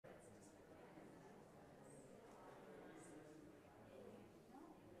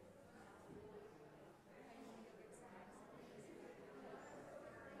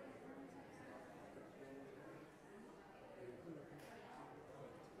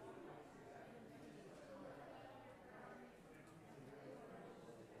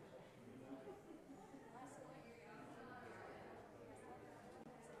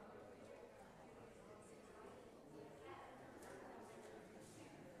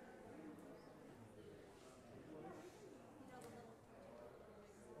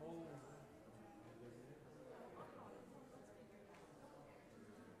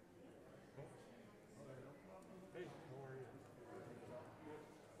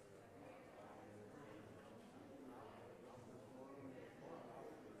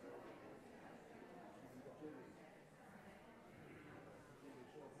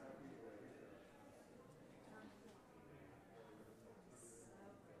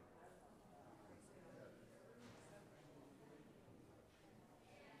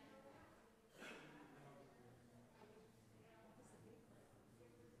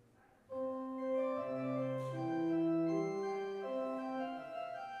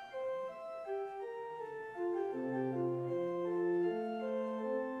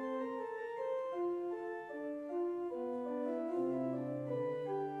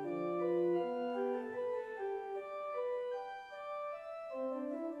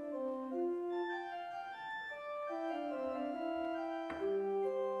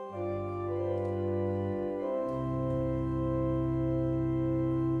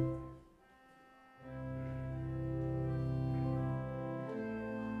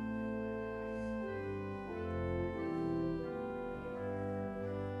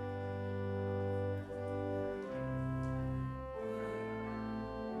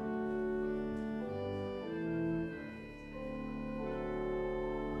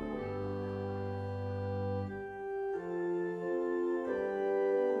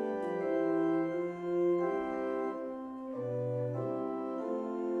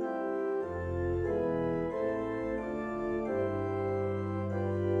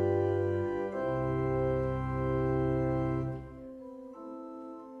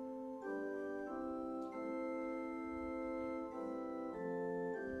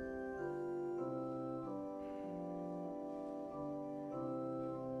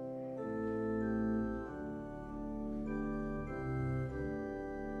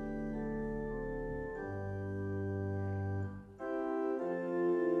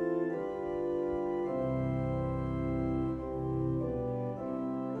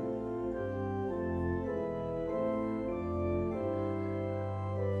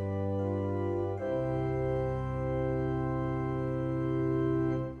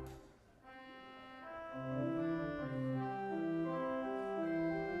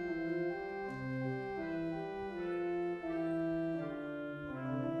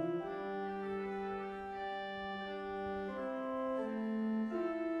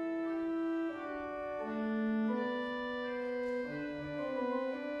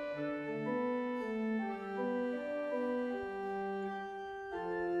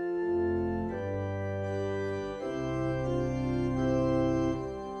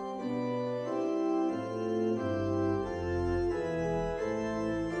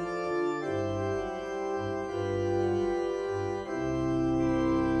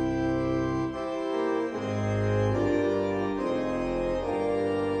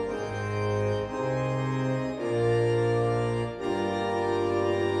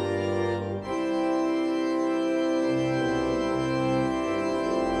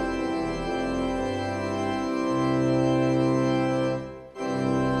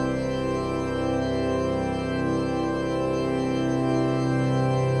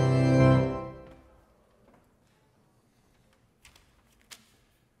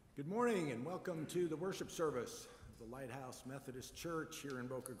Good morning and welcome to the worship service of the Lighthouse Methodist Church here in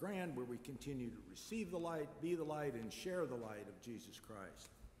Boca Grande, where we continue to receive the light, be the light, and share the light of Jesus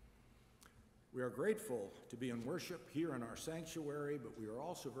Christ. We are grateful to be in worship here in our sanctuary, but we are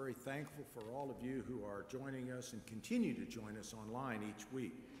also very thankful for all of you who are joining us and continue to join us online each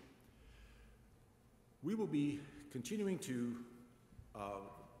week. We will be continuing to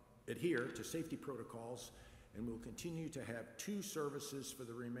adhere to safety protocols, and we'll continue to have 2 services for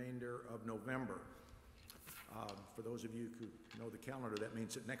the remainder of November. For those of you who know the calendar, that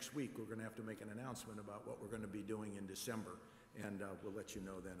means that next week we're going to have to make an announcement about what we're going to be doing in December, and we'll let you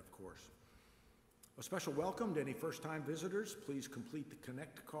know then, of course. A special welcome to any first-time visitors. Please complete the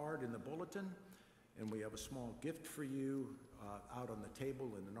Connect card in the bulletin, and we have a small gift for you out on the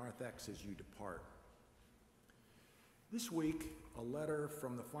table in the narthex as you depart. This week, a letter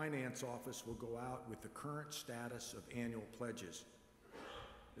from the finance office will go out with the current status of annual pledges.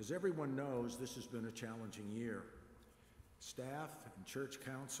 As everyone knows, this has been a challenging year. Staff and church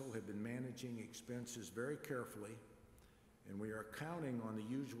council have been managing expenses very carefully, and we are counting on the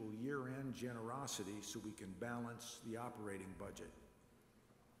usual year-end generosity so we can balance the operating budget.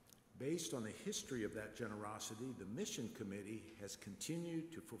 Based on the history of that generosity, the Mission Committee has continued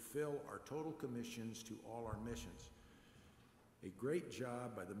to fulfill our total commissions to all our missions. A great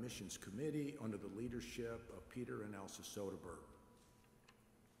job by the Missions Committee under the leadership of Peter and Elsa Soderberg.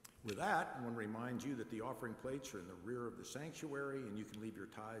 With that, I want to remind you that the offering plates are in the rear of the sanctuary, and you can leave your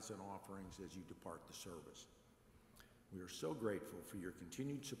tithes and offerings as you depart the service. We are so grateful for your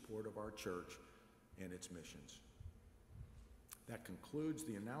continued support of our church and its missions. That concludes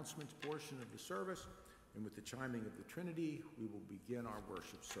the announcements portion of the service, and with the chiming of the Trinity, we will begin our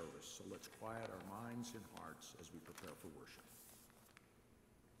worship service. So let's quiet our minds and hearts as we prepare for worship.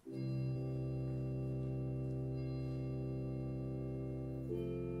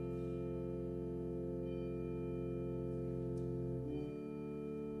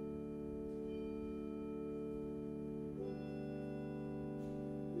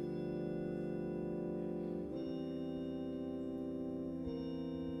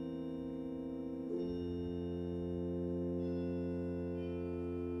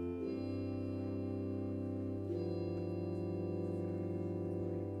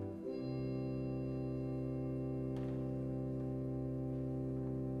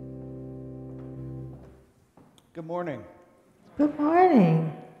 Good morning. Good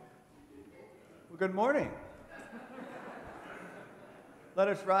morning. Well, good morning. Let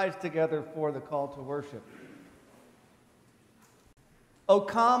us rise together for the call to worship. O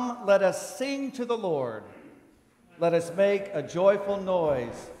come, let us sing to the Lord. Let us make a joyful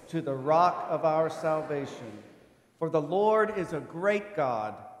noise to the rock of our salvation. For the Lord is a great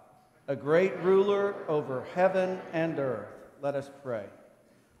God, a great ruler over heaven and earth. Let us pray.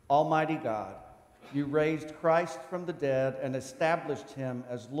 Almighty God, you raised Christ from the dead and established him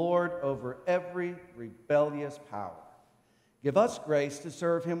as Lord over every rebellious power. Give us grace to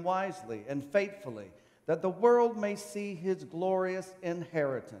serve him wisely and faithfully, that the world may see his glorious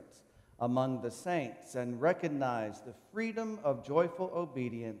inheritance among the saints and recognize the freedom of joyful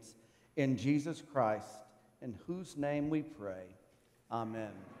obedience in Jesus Christ, in whose name we pray.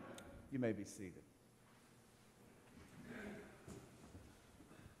 Amen. You may be seated.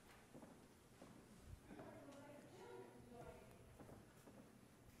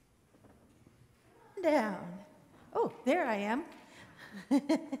 Down. Oh, there I am.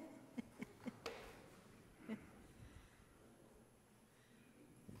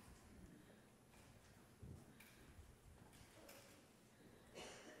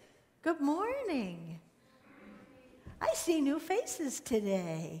 Good morning. I see new faces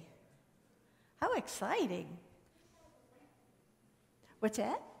today. How exciting. What's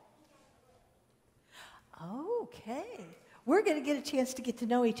that? Okay. We're going to get a chance to get to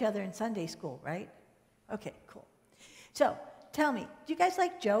know each other in Sunday school, right? Okay, cool. So, tell me, do you guys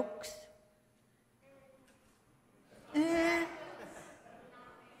like jokes?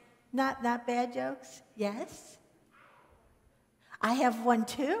 Not bad jokes? Yes? I have one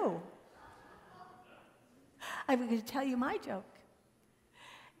too. I'm going to tell you my joke.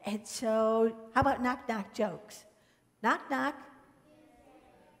 And so, how about knock-knock jokes? Knock-knock.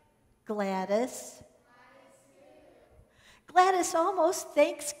 Gladys. Gladys, almost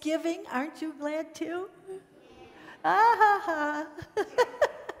Thanksgiving. Aren't you glad too? Ah, ha, ha.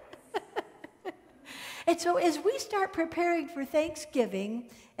 And so as we start preparing for Thanksgiving,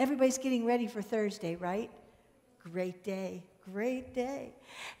 everybody's getting ready for Thursday, right? Great day, great day.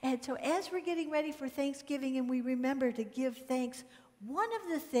 And so as we're getting ready for Thanksgiving and we remember to give thanks, one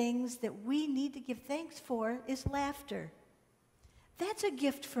of the things that we need to give thanks for is laughter. That's a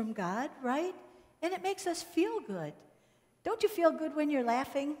gift from God, right? And it makes us feel good. Don't you feel good when you're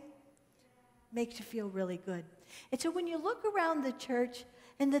laughing? Makes you feel really good. And so when you look around the church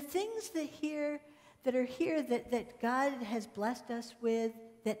and the things that are here that God has blessed us with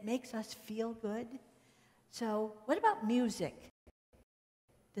that makes us feel good. So what about music?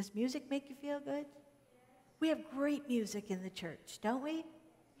 Does music make you feel good? We have great music in the church, don't we?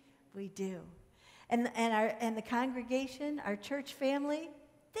 We do. And the congregation, our church family,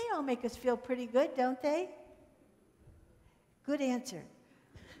 they all make us feel pretty good, don't they? Good answer.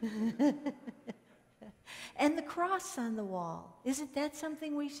 And the cross on the wall, isn't that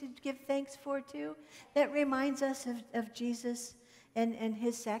something we should give thanks for too? That reminds us of Jesus and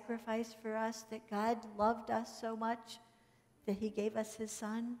his sacrifice for us, that God loved us so much that he gave us his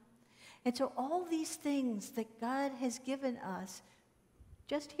son. And so all these things that God has given us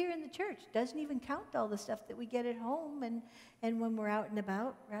just here in the church, doesn't even count all the stuff that we get at home and when we're out and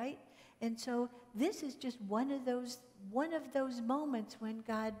about, right? And so this is just one of those moments when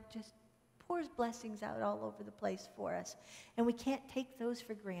God just pours blessings out all over the place for us. And we can't take those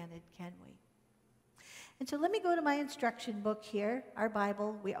for granted, can we? And so let me go to my instruction book here, our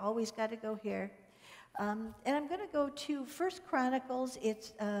Bible. We always got to go here. And I'm going to go to 1 Chronicles.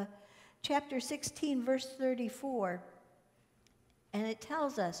 It's chapter 16, verse 34. And it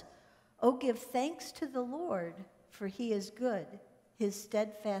tells us, "Oh, give thanks to the Lord, for he is good. His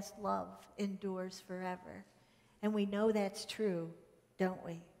steadfast love endures forever." And we know that's true, don't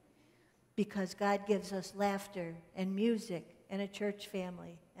we? Because God gives us laughter and music and a church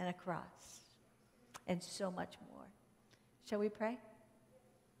family and a cross and so much more. Shall we pray?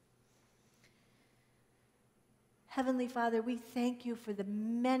 Heavenly Father, we thank you for the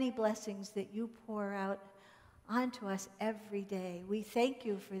many blessings that you pour out onto us every day. We thank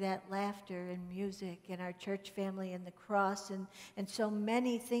you for that laughter and music and our church family and the cross and so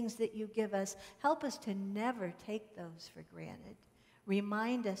many things that you give us. Help us to never take those for granted.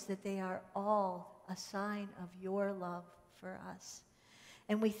 Remind us that they are all a sign of your love for us.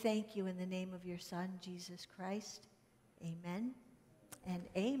 And we thank you in the name of your Son, Jesus Christ. Amen and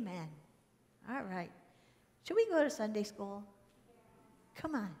amen. All right. Should we go to Sunday school?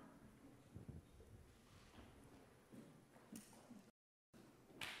 Come on.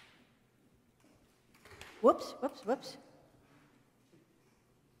 Whoops.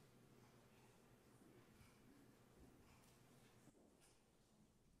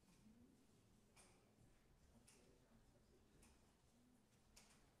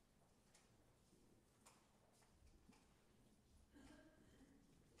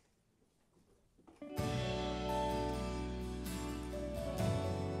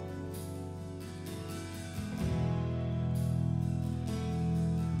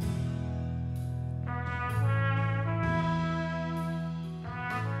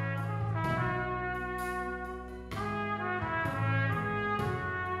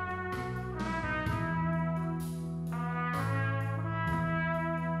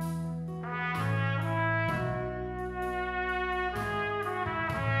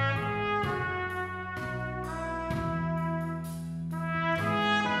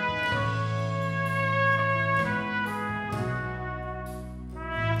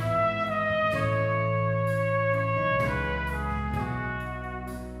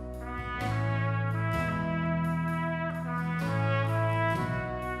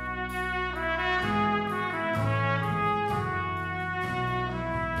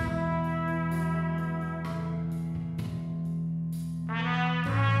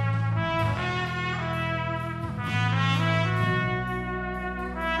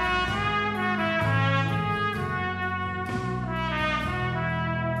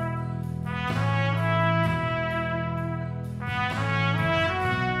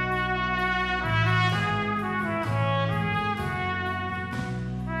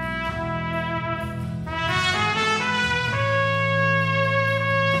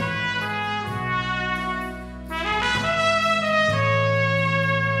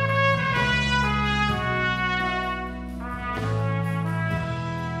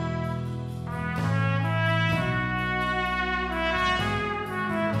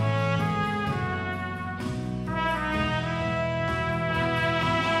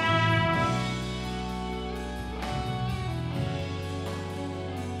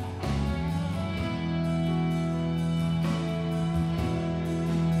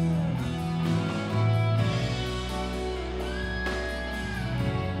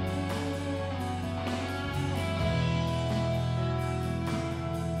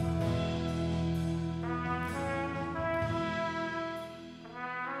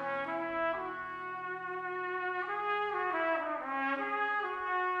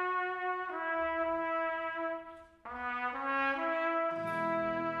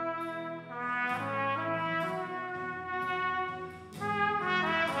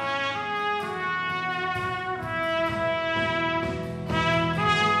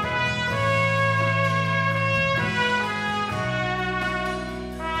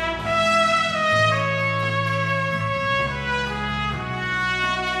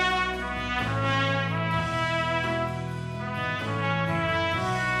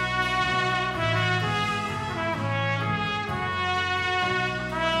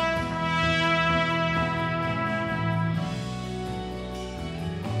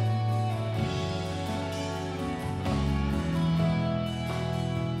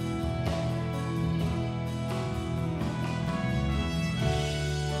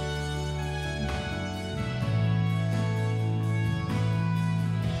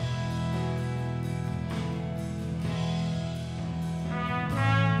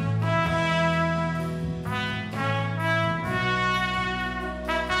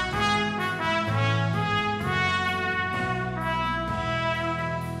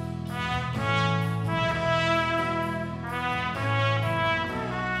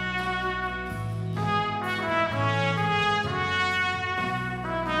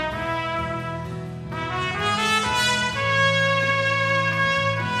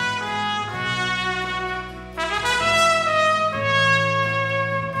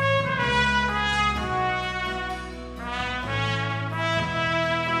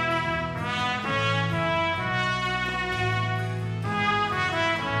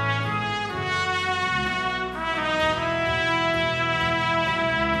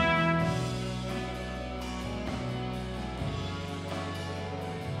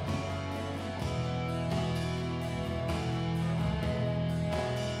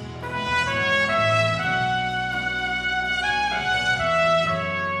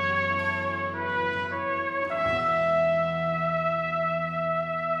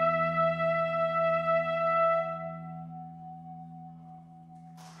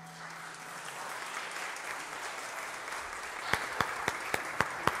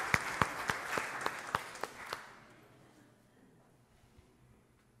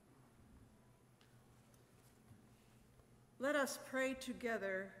 us pray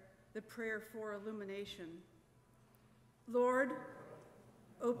together the prayer for illumination. Lord,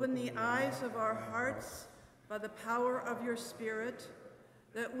 open the eyes of our hearts by the power of your Spirit,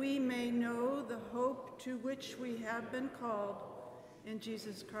 that we may know the hope to which we have been called. In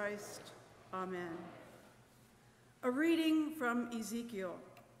Jesus Christ, amen. A reading from Ezekiel.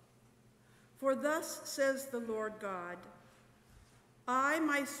 For thus says the Lord God, I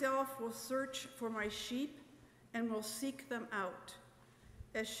myself will search for my sheep and will seek them out,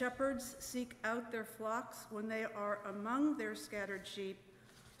 as shepherds seek out their flocks when they are among their scattered sheep,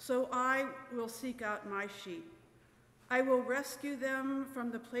 so I will seek out my sheep. I will rescue them from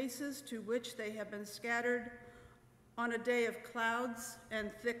the places to which they have been scattered on a day of clouds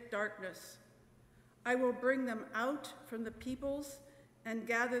and thick darkness. I will bring them out from the peoples and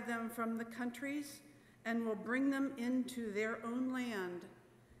gather them from the countries, and will bring them into their own land.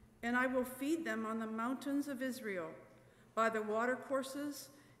 And I will feed them on the mountains of Israel, by the watercourses,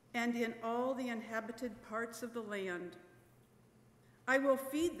 and in all the inhabited parts of the land. I will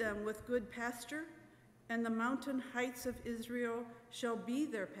feed them with good pasture, and the mountain heights of Israel shall be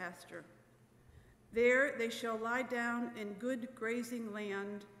their pasture. There they shall lie down in good grazing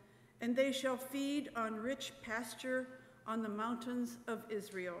land, and they shall feed on rich pasture on the mountains of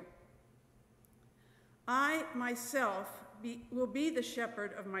Israel. I myself will be the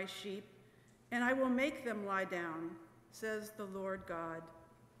shepherd of my sheep, and I will make them lie down, says the Lord God.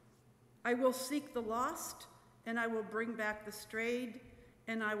 I will seek the lost, and I will bring back the strayed,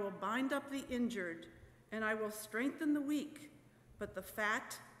 and I will bind up the injured, and I will strengthen the weak, but the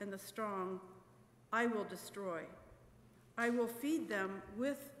fat and the strong I will destroy. I will feed them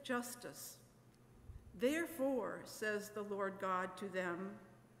with justice. Therefore, says the Lord God to them,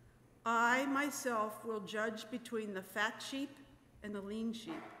 I myself will judge between the fat sheep and the lean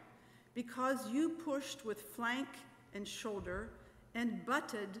sheep, because you pushed with flank and shoulder and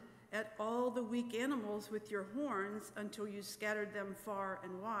butted at all the weak animals with your horns until you scattered them far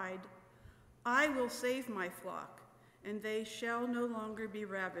and wide. I will save my flock, and they shall no longer be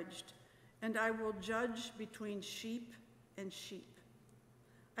ravaged, and I will judge between sheep and sheep.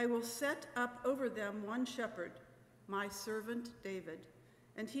 I will set up over them one shepherd, my servant David,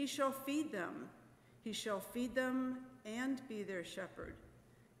 and he shall feed them. He shall feed them and be their shepherd.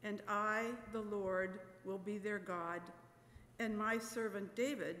 And I, the Lord, will be their God, and my servant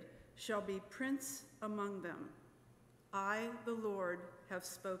David shall be prince among them. I, the Lord, have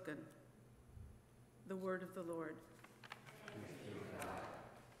spoken. The word of the Lord.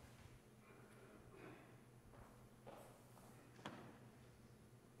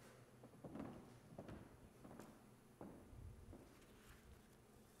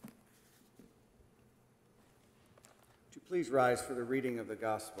 Please rise for the reading of the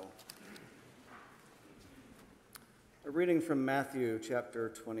gospel. A reading from Matthew chapter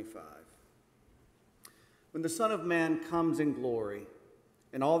 25. When the Son of Man comes in glory,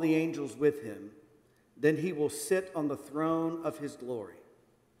 and all the angels with him, then he will sit on the throne of his glory.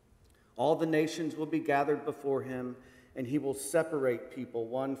 All the nations will be gathered before him, and he will separate people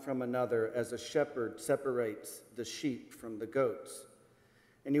one from another as a shepherd separates the sheep from the goats.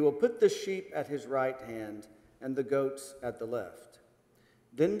 And he will put the sheep at his right hand and the goats at the left.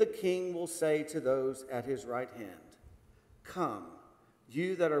 Then the king will say to those at his right hand, Come,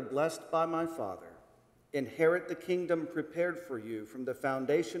 you that are blessed by my Father, inherit the kingdom prepared for you from the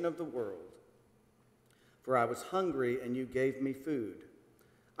foundation of the world. For I was hungry, and you gave me food.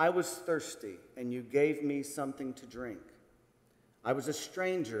 I was thirsty, and you gave me something to drink. I was a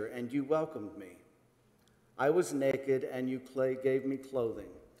stranger, and you welcomed me. I was naked, and you gave me clothing.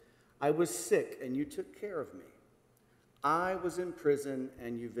 I was sick, and you took care of me. I was in prison,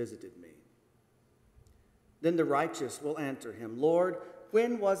 and you visited me. Then the righteous will answer him, Lord,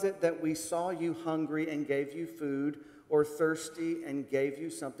 when was it that we saw you hungry and gave you food, or thirsty and gave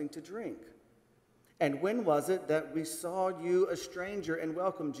you something to drink? And when was it that we saw you a stranger and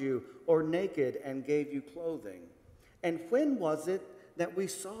welcomed you, or naked and gave you clothing? And when was it that we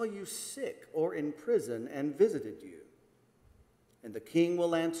saw you sick or in prison and visited you? And the king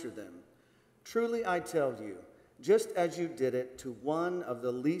will answer them, Truly I tell you, just as you did it to one of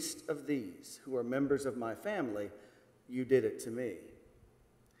the least of these who are members of my family, you did it to me.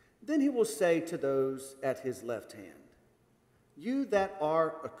 Then he will say to those at his left hand, You that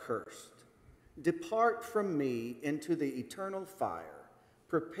are accursed, depart from me into the eternal fire,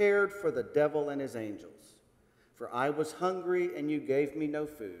 prepared for the devil and his angels. For I was hungry, and you gave me no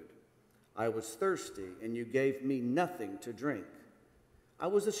food. I was thirsty, and you gave me nothing to drink. I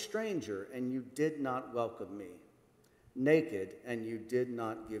was a stranger, and you did not welcome me. Naked, and you did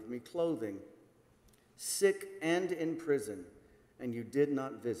not give me clothing. Sick and in prison, and you did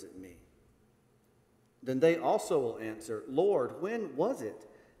not visit me. Then they also will answer, Lord, when was it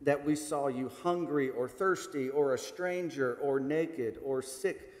that we saw you hungry or thirsty or a stranger or naked or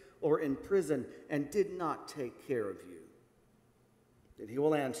sick or in prison and did not take care of you? Then he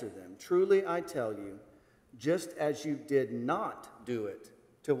will answer them, truly I tell you, just as you did not do it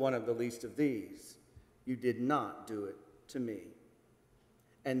to one of the least of these, you did not do it to me.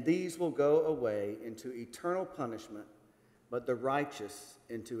 And these will go away into eternal punishment, but the righteous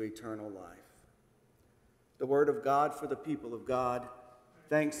into eternal life. The word of God for the people of God.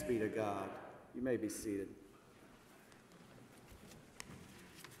 Thanks be to God. You may be seated.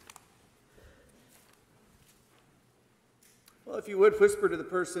 Well, if you would whisper to the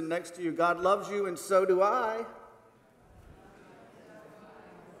person next to you, God loves you and so do I.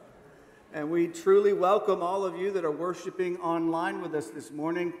 And we truly welcome all of you that are worshiping online with us this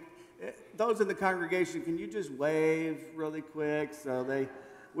morning. Those in the congregation, can you just wave really quick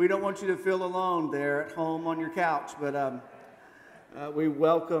we don't want you to feel alone there at home on your couch, but we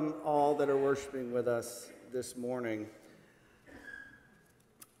welcome all that are worshiping with us this morning.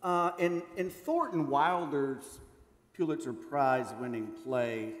 In Thornton Wilder's Pulitzer Prize-winning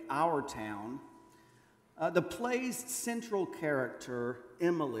play, Our Town, the play's central character,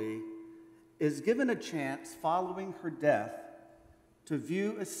 Emily, is given a chance following her death to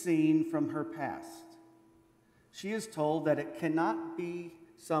view a scene from her past. She is told that it cannot be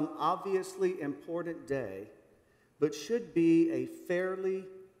some obviously important day, but should be a fairly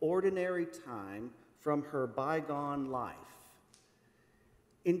ordinary time from her bygone life.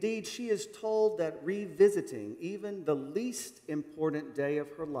 Indeed, she is told that revisiting even the least important day of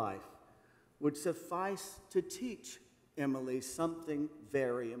her life would suffice to teach Emily something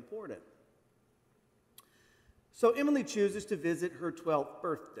very important. So Emily chooses to visit her 12th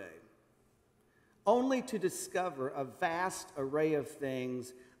birthday, only to discover a vast array of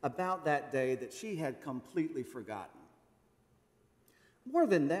things about that day that she had completely forgotten. More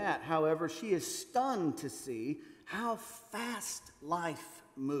than that, however, she is stunned to see how fast life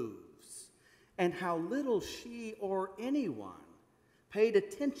moves and how little she or anyone paid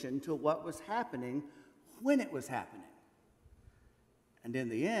attention to what was happening when it was happening. And in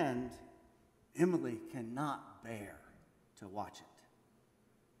the end, Emily cannot bear to watch it.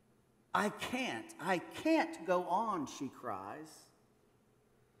 I can't go on, she cries.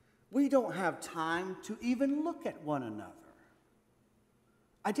 We don't have time to even look at one another.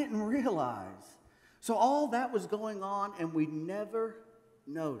 I didn't realize. So all that was going on and we never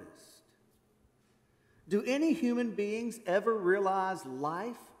noticed. Do any human beings ever realize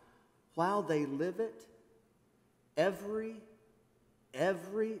life while they live it? Every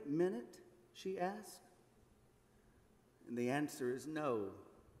minute, she asked. And the answer is no.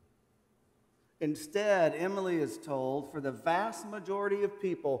 Instead, Emily is told, for the vast majority of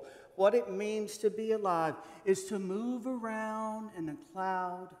people, what it means to be alive is to move around in a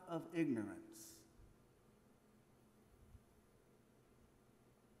cloud of ignorance.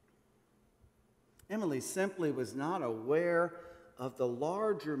 Emily simply was not aware of the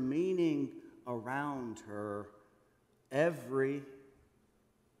larger meaning around her every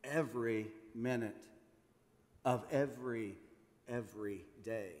minute of every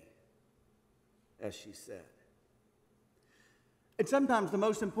day, as she said. And sometimes the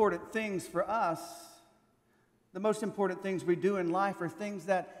most important things for us, the most important things we do in life are things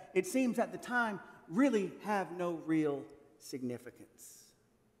that it seems at the time really have no real significance.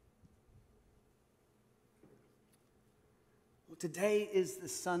 Well, today is the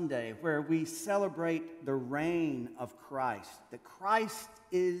Sunday where we celebrate the reign of Christ, that Christ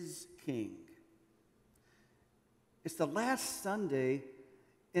is King. It's the last Sunday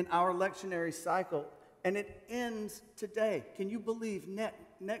in our lectionary cycle, and it ends today. Can you believe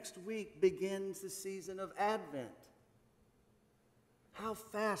next week begins the season of Advent? How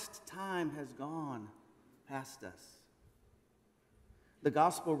fast time has gone past us. The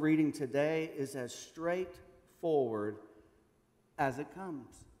gospel reading today is as straightforward as it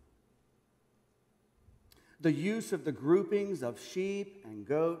comes. The use of the groupings of sheep and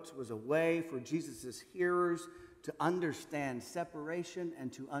goats was a way for Jesus' hearers to understand separation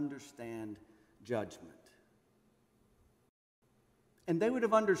and to understand judgment. And they would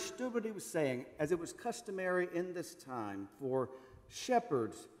have understood what he was saying, as it was customary in this time for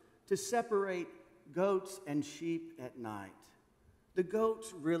shepherds to separate goats and sheep at night. The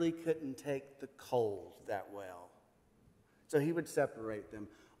goats really couldn't take the cold that well, so he would separate them.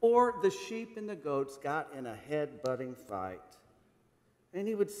 Or the sheep and the goats got in a head-butting fight, and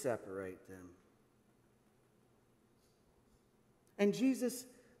he would separate them. And Jesus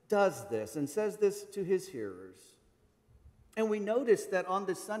does this and says this to his hearers. And we notice that on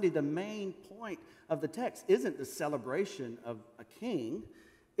this Sunday, the main point of the text isn't the celebration of a king.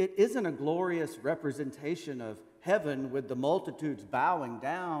 It isn't a glorious representation of heaven with the multitudes bowing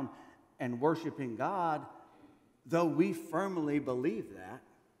down and worshiping God, though we firmly believe that.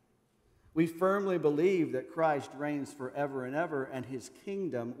 We firmly believe that Christ reigns forever and ever and his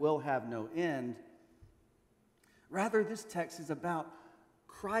kingdom will have no end. Rather, this text is about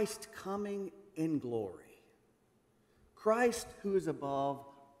Christ coming in glory. Christ who is above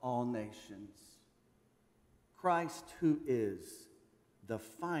all nations. Christ who is the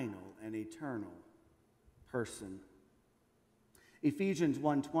final and eternal person. Ephesians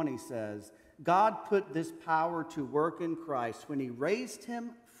 1:20 says, God put this power to work in Christ when he raised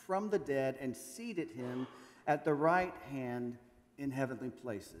him from the dead and seated him at the right hand in heavenly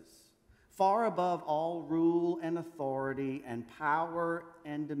places, far above all rule and authority and power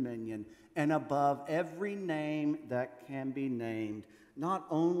and dominion, and above every name that can be named, not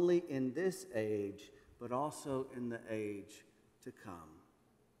only in this age, but also in the age to come.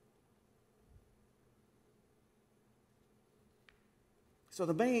 So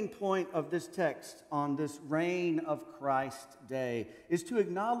the main point of this text on this reign of Christ day is to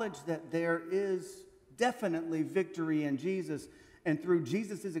acknowledge that there is definitely victory in Jesus, and through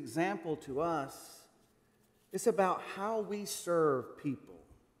Jesus' example to us, it's about how we serve people.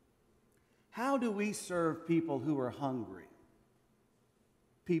 How do we serve people who are hungry?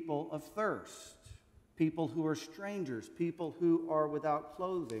 People of thirst, people who are strangers, people who are without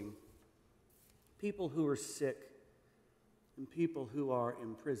clothing, people who are sick, and people who are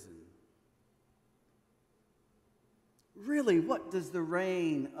in prison. Really, what does the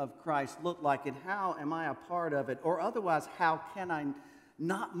reign of Christ look like, and how am I a part of it? Or otherwise, how can I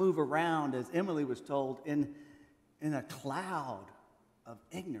not move around, as Emily was told, in a cloud of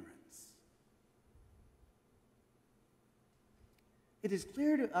ignorance? It is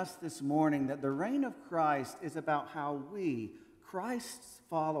clear to us this morning that the reign of Christ is about how we, Christ's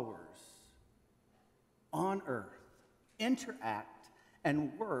followers, on earth, interact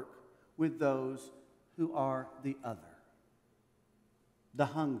and work with those who are the other. The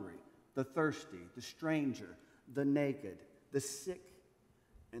hungry, the thirsty, the stranger, the naked, the sick,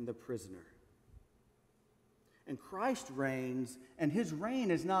 and the prisoner. And Christ reigns, and his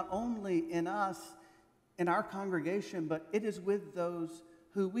reign is not only in us, in our congregation, but it is with those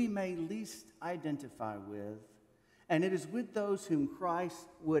who we may least identify with, and it is with those whom Christ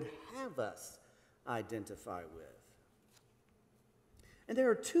would have us identify with. And there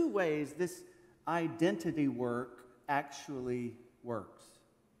are two ways this identity work actually works.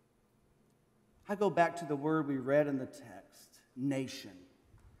 I go back to the word we read in the text, nation.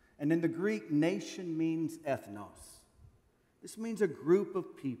 And in the Greek, nation means ethnos. This means a group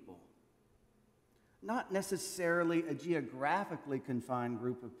of people. Not necessarily a geographically confined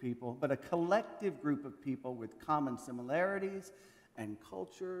group of people, but a collective group of people with common similarities and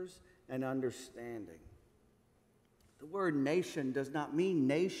cultures and understanding. The word nation does not mean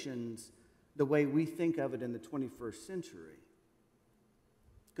nations the way we think of it in the 21st century.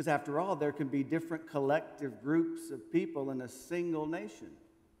 Because after all, there can be different collective groups of people in a single nation.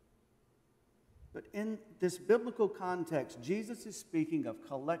 But in this biblical context, Jesus is speaking of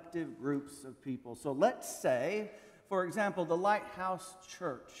collective groups of people. So let's say, for example, the Lighthouse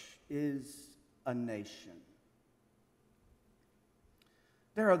Church is a nation.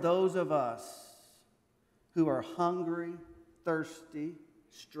 There are those of us who are hungry, thirsty,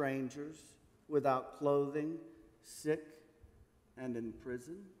 strangers, without clothing, sick, and in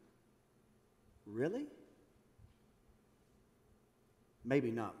prison. Really?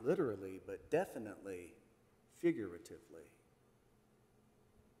 Maybe not literally, but definitely figuratively.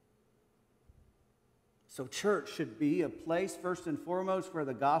 So church should be a place, first and foremost, where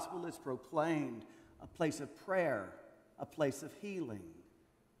the gospel is proclaimed, a place of prayer, a place of healing,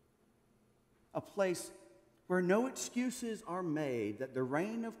 a place where no excuses are made, that the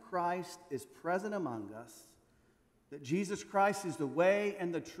reign of Christ is present among us, that Jesus Christ is the way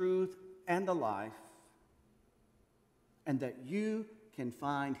and the truth and the life, and that you can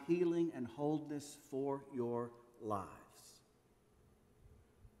find healing and wholeness for your lives.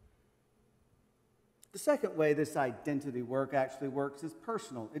 The second way this identity work actually works is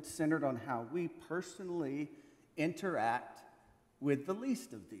personal. It's centered on how we personally interact with the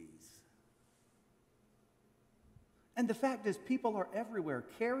least of these. And the fact is, people are everywhere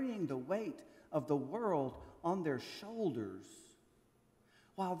carrying the weight of the world on their shoulders,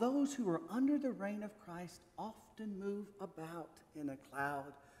 while those who are under the reign of Christ often move about in a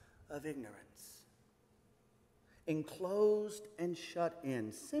cloud of ignorance, enclosed and shut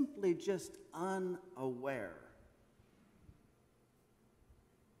in, simply just unaware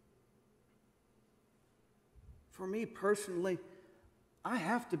For me personally, I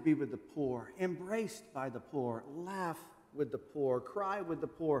have to be with the poor, embraced by the poor, laugh with the poor, cry with the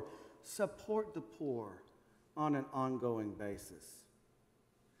poor, support the poor on an ongoing basis.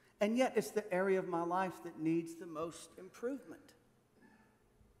 And yet it's the area of my life that needs the most improvement.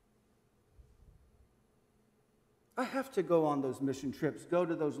 I have to go on those mission trips, go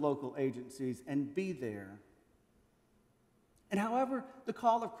to those local agencies, and be there. And however, the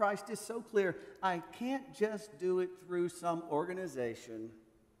call of Christ is so clear, I can't just do it through some organization.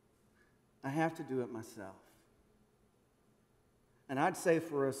 I have to do it myself. And I'd say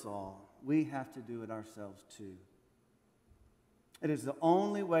for us all, we have to do it ourselves too. It is the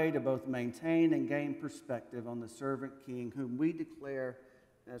only way to both maintain and gain perspective on the servant king whom we declare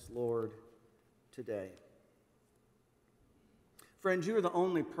as Lord today. Friends, you are the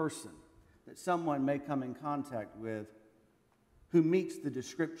only person that someone may come in contact with who meets the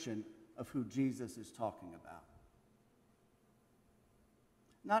description of who Jesus is talking about.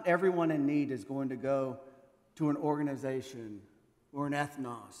 Not everyone in need is going to go to an organization or an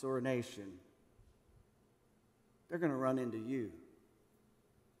ethnos or a nation. They're going to run into you.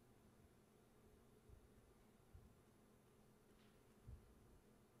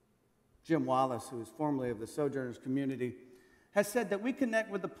 Jim Wallace, who is formerly of the Sojourners community, has said that we connect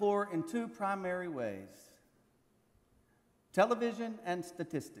with the poor in two primary ways: television and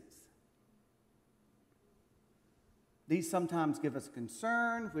statistics. These sometimes give us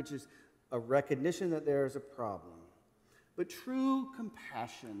concern, which is a recognition that there is a problem. But true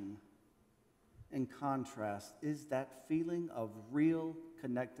compassion, in contrast, is that feeling of real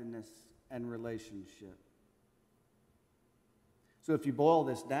connectedness and relationship. So if you boil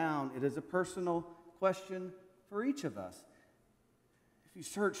this down, it is a personal question for each of us. If you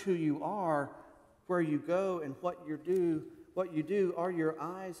search who you are, where you go, and what you do, are your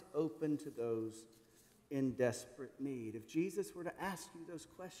eyes open to those in desperate need? If Jesus were to ask you those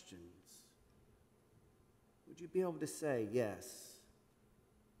questions, would you be able to say, yes,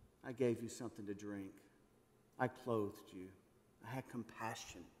 I gave you something to drink, I clothed you, I had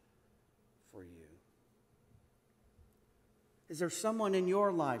compassion for you? Is there someone in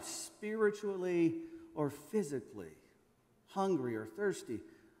your life, spiritually or physically, hungry or thirsty?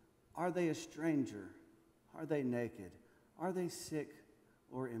 Are they a stranger? Are they naked? Are they sick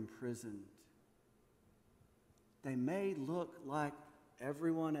or imprisoned? They may look like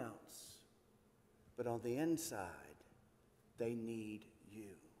everyone else, but on the inside, they need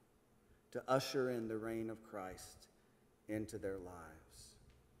you to usher in the reign of Christ into their lives.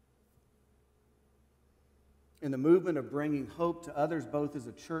 In the movement of bringing hope to others, both as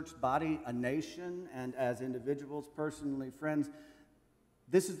a church body, a nation, and as individuals, personally, friends,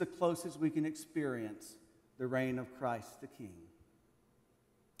 this is the closest we can experience the reign of Christ the King.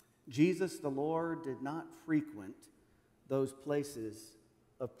 Jesus the Lord did not frequent those places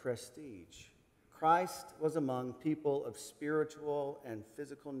of prestige. Christ was among people of spiritual and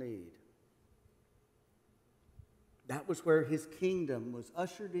physical need. That was where his kingdom was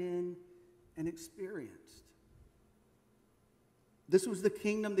ushered in and experienced. This was the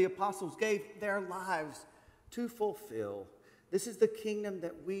kingdom the apostles gave their lives to fulfill. This is the kingdom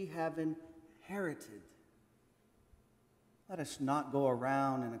that we have inherited. Let us not go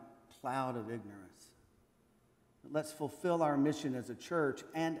around in a cloud of ignorance. But let's fulfill our mission as a church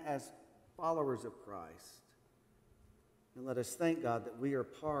and as followers of Christ. And let us thank God that we are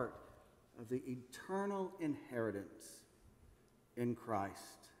part of the eternal inheritance in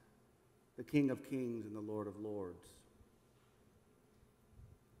Christ, the King of Kings and the Lord of Lords.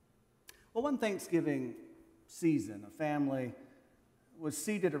 Well, one Thanksgiving season, a family was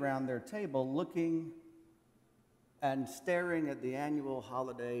seated around their table looking and staring at the annual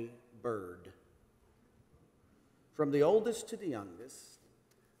holiday bird. From the oldest to the youngest,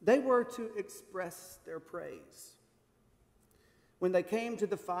 they were to express their praise. When they came to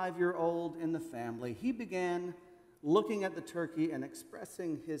the 5-year-old in the family, he began looking at the turkey and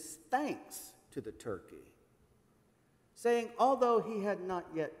expressing his thanks to the turkey, saying, although he had not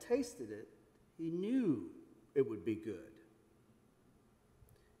yet tasted it, he knew it would be good.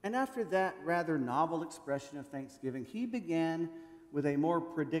 And after that rather novel expression of thanksgiving, he began with a more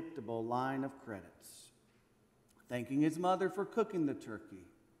predictable line of credits, thanking his mother for cooking the turkey,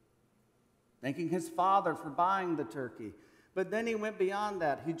 thanking his father for buying the turkey. But then he went beyond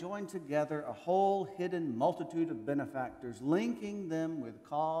that. He joined together a whole hidden multitude of benefactors, linking them with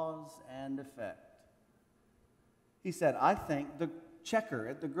cause and effect. He said, I thank the checker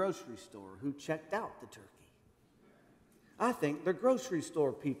at the grocery store who checked out the turkey. I thank the grocery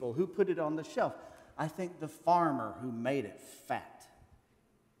store people who put it on the shelf. I thank the farmer who made it fat.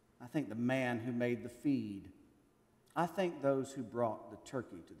 I thank the man who made the feed I thank those who brought the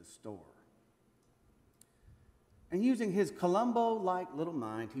turkey to the store. And using his Columbo-like little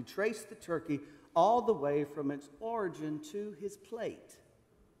mind, he traced the turkey all the way from its origin to his plate.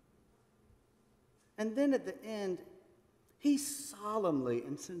 And then at the end, he solemnly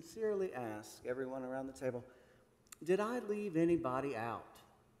and sincerely asked everyone around the table, "Did I leave anybody out?"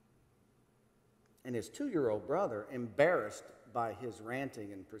 And his 2-year-old brother, embarrassed by his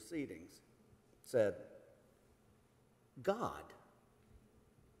ranting and proceedings, said, "God.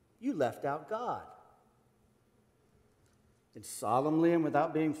 You left out God." And solemnly and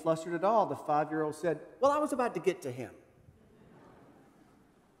without being flustered at all, the 5-year-old said, "Well, I was about to get to him."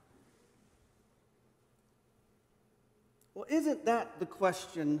 Well, isn't that the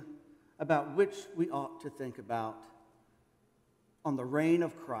question about which we ought to think about on the reign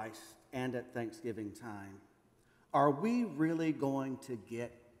of Christ and at Thanksgiving time? Are we really going to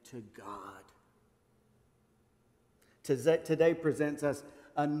get to God? Today presents us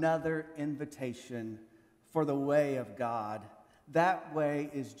another invitation for the way of God. That way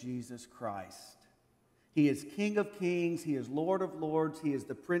is Jesus Christ. He is King of kings. He is Lord of lords. He is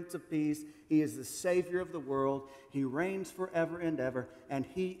the Prince of peace. He is the Savior of the world. He reigns forever and ever, and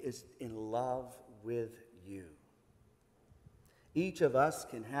he is in love with you. Each of us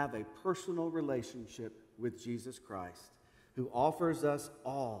can have a personal relationship with Jesus Christ, who offers us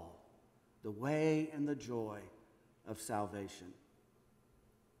all the way and the joy of salvation.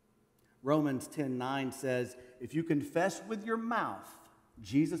 Romans 10:9 says, "If you confess with your mouth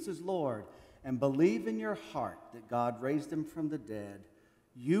Jesus is Lord and believe in your heart that God raised him from the dead,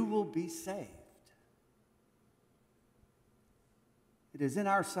 you will be saved." It is in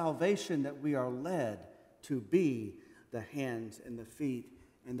our salvation that we are led to be the hands and the feet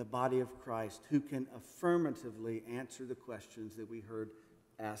and the body of Christ, who can affirmatively answer the questions that we heard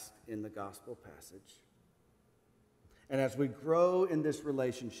asked in the gospel passage. And as we grow in this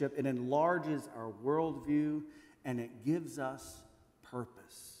relationship, it enlarges our worldview and it gives us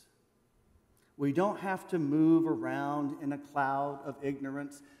purpose. We don't have to move around in a cloud of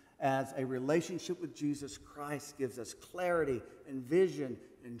ignorance, as a relationship with Jesus Christ gives us clarity and vision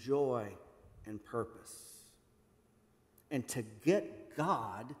and joy and purpose. And to get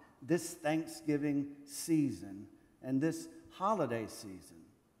God this Thanksgiving season and this holiday season,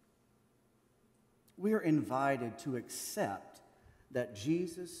 we are invited to accept that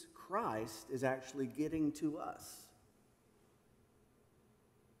Jesus Christ is actually getting to us.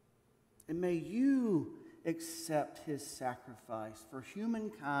 And may you accept his sacrifice for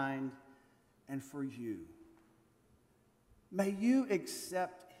humankind and for you. May you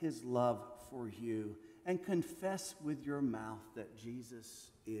accept his love for you and confess with your mouth that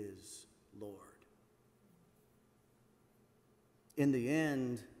Jesus is Lord. In the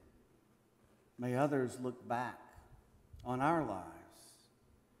end, may others look back on our lives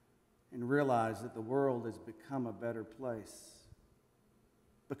and realize that the world has become a better place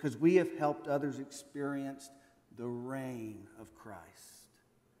because we have helped others experience the reign of Christ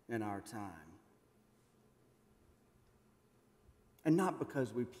in our time. And not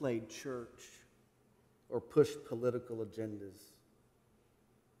because we played church or pushed political agendas,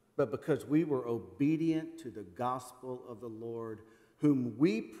 but because we were obedient to the gospel of the Lord, whom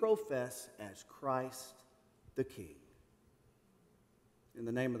we profess as Christ the King. In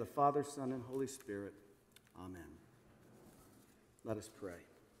the name of the Father, Son, and Holy Spirit, amen. Let us pray.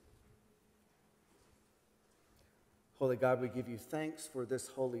 Holy God, we give you thanks for this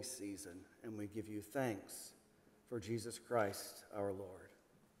holy season, and we give you thanks for Jesus Christ, our Lord.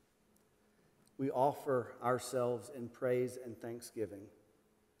 We offer ourselves in praise and thanksgiving.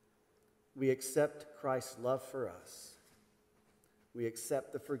 We accept Christ's love for us. We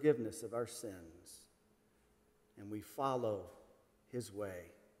accept the forgiveness of our sins, and we follow his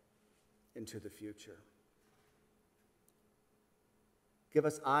way into the future. Give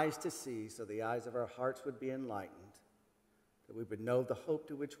us eyes to see so the eyes of our hearts would be enlightened, that we would know the hope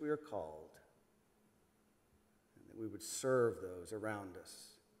to which we are called, and that we would serve those around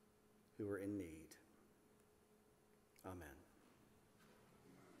us who are in need. Amen.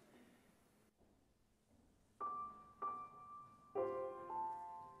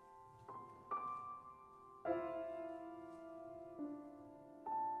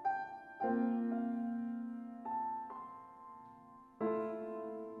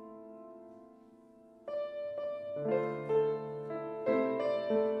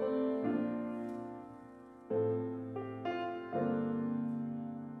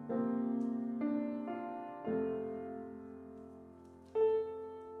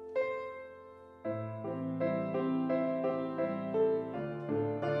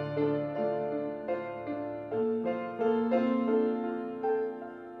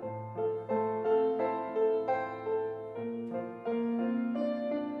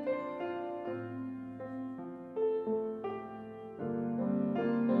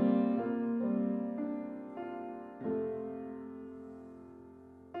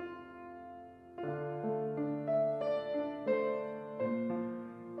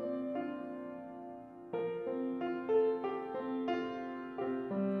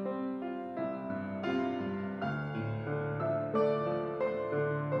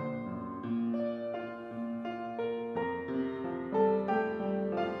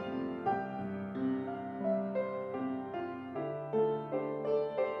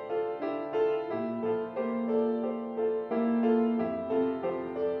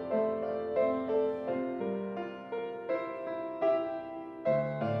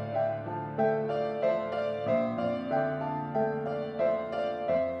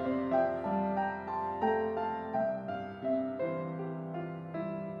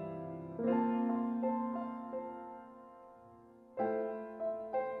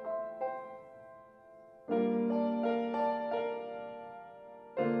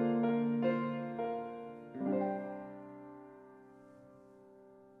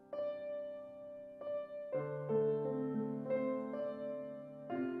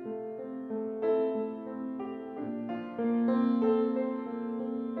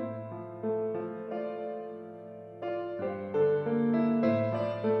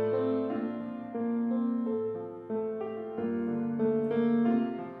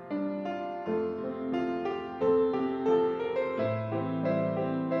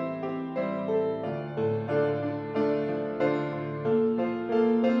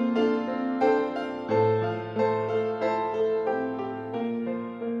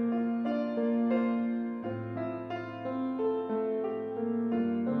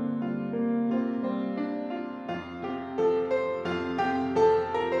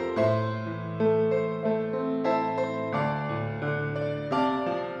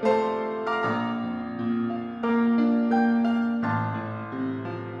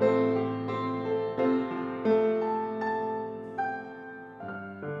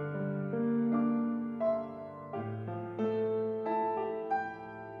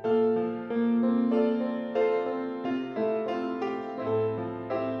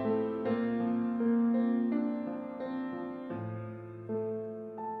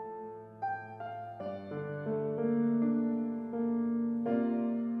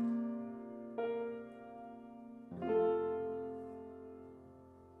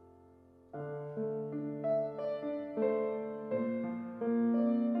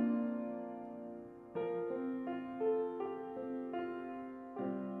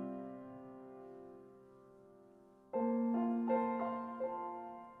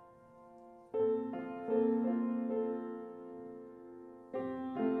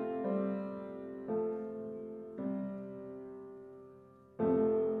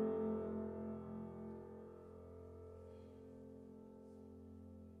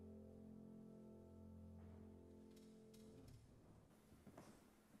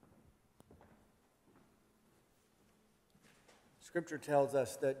 Scripture tells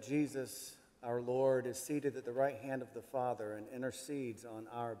us that Jesus, our Lord, is seated at the right hand of the Father and intercedes on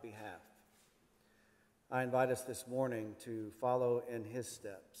our behalf. I invite us this morning to follow in his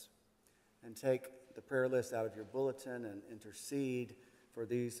steps and take the prayer list out of your bulletin and intercede for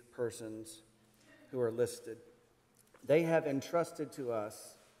these persons who are listed. They have entrusted to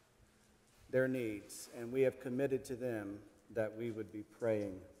us their needs, and we have committed to them that we would be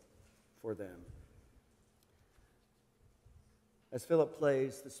praying for them. As Philip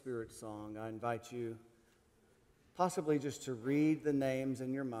plays the Spirit song, I invite you possibly just to read the names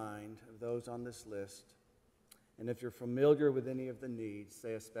in your mind of those on this list. And if you're familiar with any of the needs,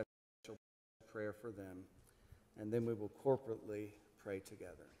 say a special prayer for them. And then we will corporately pray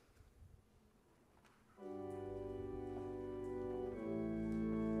together.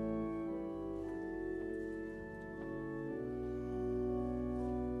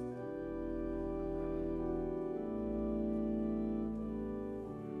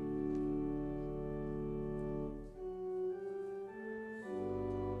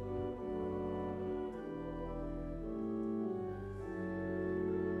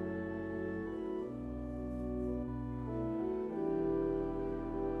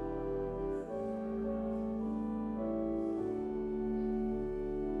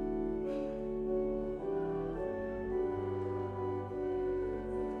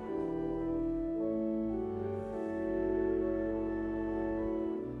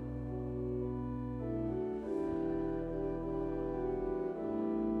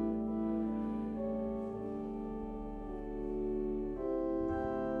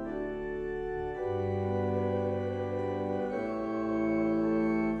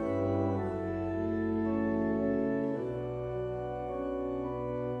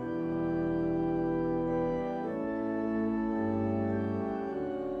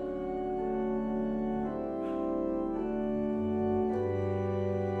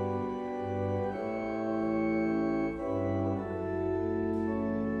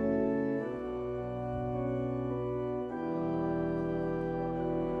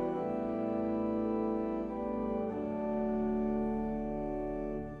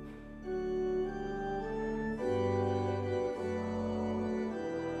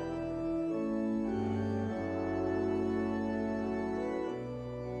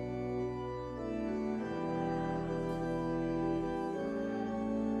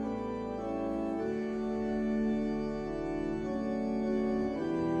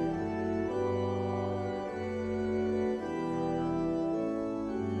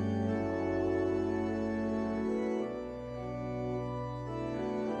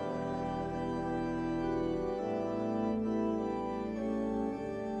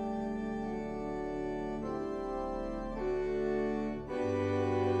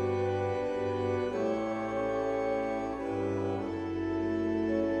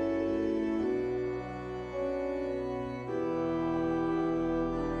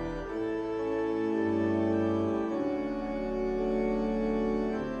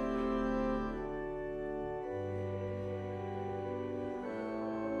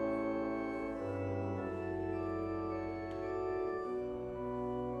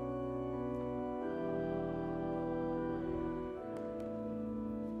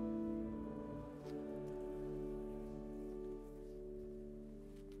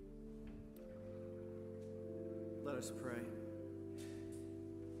 Let us pray.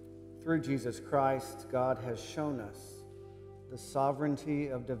 Through Jesus Christ, God has shown us the sovereignty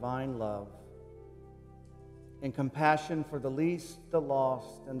of divine love. In compassion for the least, the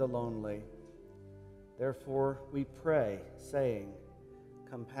lost, and the lonely, therefore we pray, saying,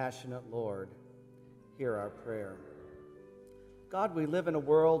 Compassionate Lord, hear our prayer. God, we live in a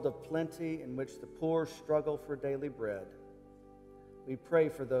world of plenty in which the poor struggle for daily bread. We pray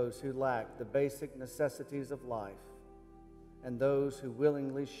for those who lack the basic necessities of life and those who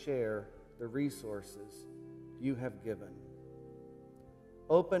willingly share the resources you have given.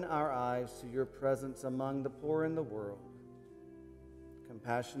 Open our eyes to your presence among the poor in the world.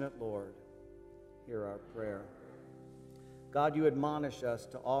 Compassionate Lord, hear our prayer. God, you admonish us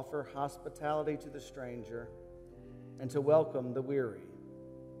to offer hospitality to the stranger and to welcome the weary.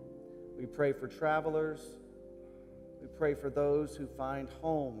 We pray for travelers. We pray for those who find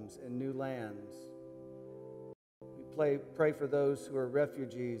homes in new lands. We pray for those who are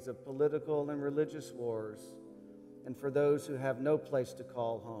refugees of political and religious wars, and for those who have no place to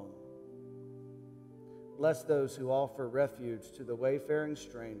call home. Bless those who offer refuge to the wayfaring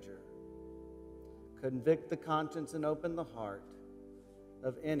stranger. Convict the conscience and open the heart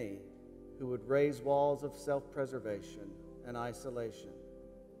of any who would raise walls of self-preservation and isolation.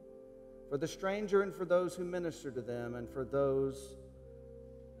 for the stranger and for those who minister to them and for those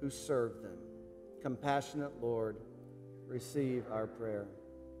who serve them. Compassionate Lord, receive our prayer.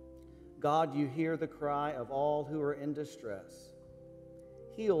 God, you hear the cry of all who are in distress.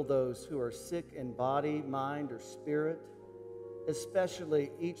 Heal those who are sick in body, mind, or spirit,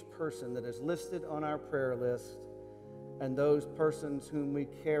 especially each person that is listed on our prayer list and those persons whom we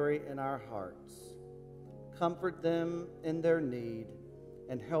carry in our hearts. Comfort them in their need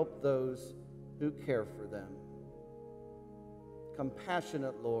and help those who care for them.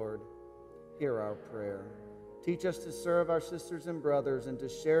 Compassionate Lord, hear our prayer. Teach us to serve our sisters and brothers and to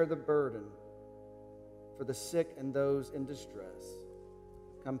share the burden for the sick and those in distress.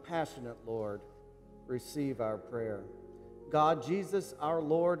 Compassionate Lord, receive our prayer. God, Jesus, our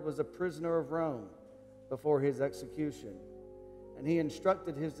Lord, was a prisoner of Rome before his execution, and he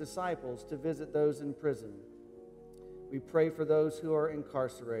instructed his disciples to visit those in prison. We pray for those who are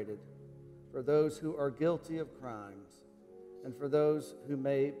incarcerated, for those who are guilty of crimes, and for those who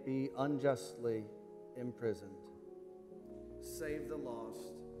may be unjustly imprisoned. Save the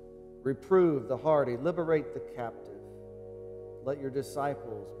lost, reprove the hardy, liberate the captive. Let your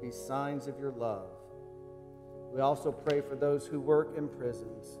disciples be signs of your love. We also pray for those who work in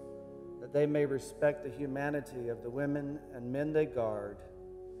prisons, that they may respect the humanity of the women and men they guard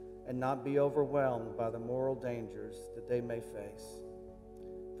and not be overwhelmed by the moral dangers that they may face.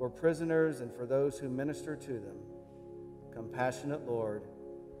 For prisoners and for those who minister to them, compassionate Lord,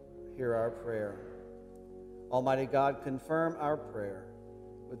 hear our prayer. Almighty God, confirm our prayer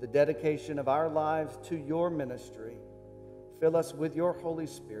with the dedication of our lives to your ministry. Fill us with your Holy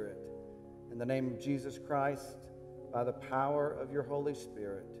Spirit. In the name of Jesus Christ, by the power of your Holy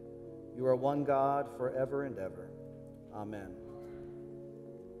Spirit, you are one God forever and ever. Amen.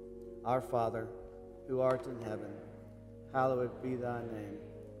 Our Father, who art in heaven, hallowed be thy name.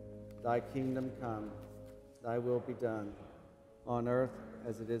 Thy kingdom come, thy will be done, on earth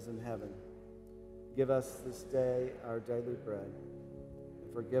as it is in heaven. Give us this day our daily bread,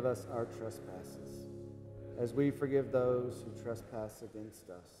 and forgive us our trespasses, as we forgive those who trespass against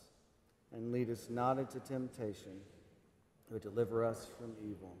us. And lead us not into temptation, but deliver us from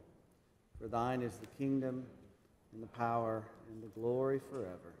evil. For thine is the kingdom, and the power, and the glory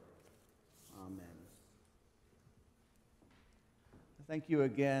forever. Amen. Thank you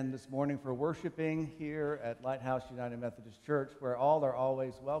again this morning for worshiping here at Lighthouse United Methodist Church, where all are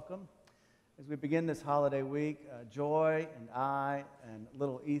always welcome. As we begin this holiday week, Joy and I and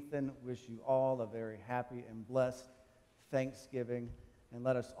little Ethan wish you all a very happy and blessed Thanksgiving. And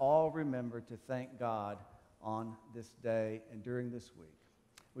let us all remember to thank God on this day and during this week.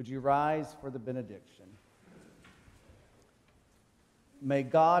 Would you rise for the benediction? May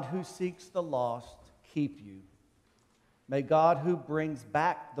God who seeks the lost keep you. May God who brings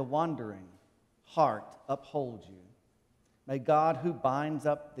back the wandering heart uphold you. May God who binds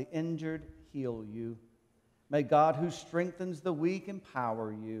up the injured heal you. May God who strengthens the weak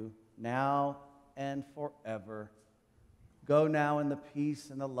empower you now and forever. Go now in the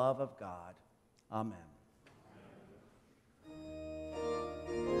peace and the love of God. Amen.